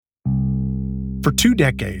For 2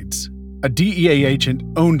 decades, a DEA agent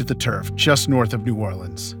owned the turf just north of New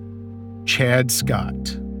Orleans. Chad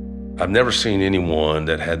Scott. I've never seen anyone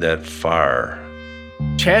that had that fire.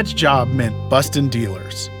 Chad's job meant busting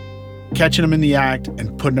dealers, catching them in the act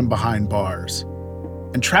and putting them behind bars.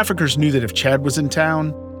 And traffickers knew that if Chad was in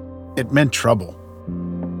town, it meant trouble.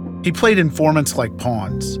 He played informants like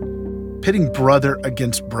pawns, pitting brother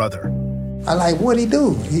against brother. I like, what'd he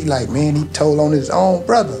do? He like, man, he told on his own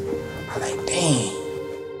brother. I like, dang.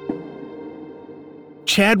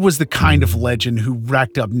 Chad was the kind of legend who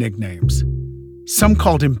racked up nicknames. Some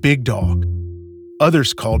called him Big Dog.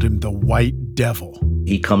 Others called him the White Devil.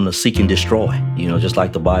 He come to seek and destroy. Just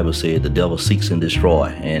like the Bible said, the devil seeks and destroy.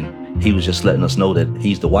 And he was just letting us know that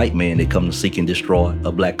he's the white man that come to seek and destroy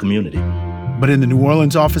a black community. But in the New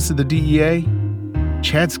Orleans office of the DEA,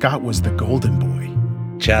 Chad Scott was the golden boy.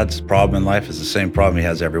 Chad's problem in life is the same problem he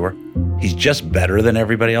has everywhere. He's just better than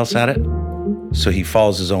everybody else at it, so he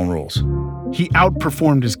follows his own rules. He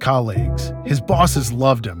outperformed his colleagues. His bosses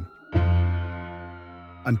loved him.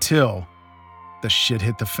 Until the shit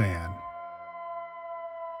hit the fan.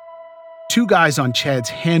 2 guys on Chad's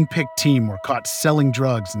hand-picked team were caught selling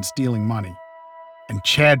drugs and stealing money. And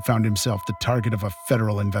Chad found himself the target of a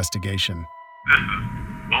federal investigation. This is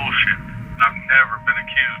bullshit. I've never been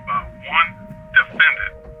accused by one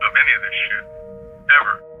defendant of any of this shit,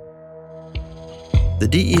 ever. The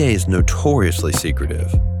DEA is notoriously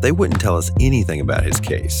secretive. They wouldn't tell us anything about his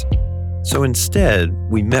case. So instead,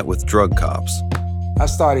 we met with drug cops. I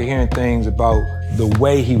started hearing things about the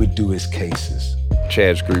way he would do his cases.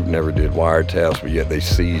 Chad's group never did wiretaps, but yet they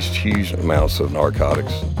seized huge amounts of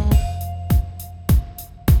narcotics.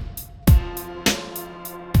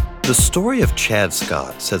 The story of Chad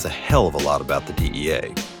Scott says a hell of a lot about the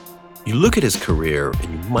DEA. You look at his career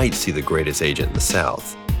and you might see the greatest agent in the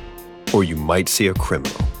South, or you might see a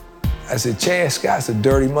criminal. I said, Chad Scott's a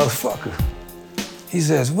dirty motherfucker. He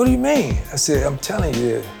says, what do you mean? I said, I'm telling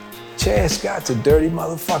you, Chad Scott's a dirty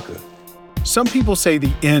motherfucker. Some people say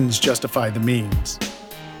the ends justify the means.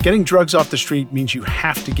 Getting drugs off the street means you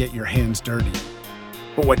have to get your hands dirty.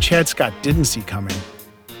 But what Chad Scott didn't see coming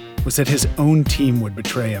was that his own team would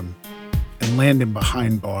betray him and land him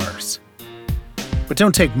behind bars. But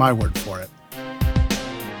don't take my word for it.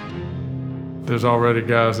 There's already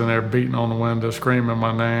guys in there beating on the window, screaming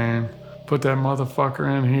my name. Put that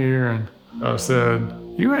motherfucker in here. And I said,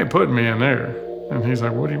 you ain't putting me in there. And he's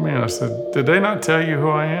like, what do you mean? I said, did they not tell you who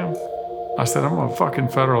I am? I said, I'm a fucking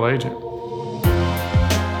federal agent.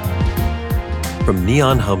 From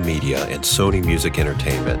Neon Hum Media and Sony Music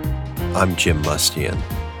Entertainment, I'm Jim Mustian.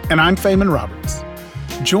 And I'm Feynman Roberts.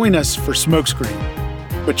 Join us for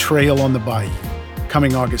Smokescreen, Betrayal on the Bayou,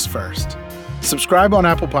 coming August 1st. Subscribe on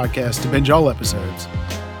Apple Podcasts to binge all episodes,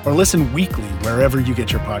 or listen weekly wherever you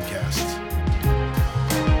get your podcasts.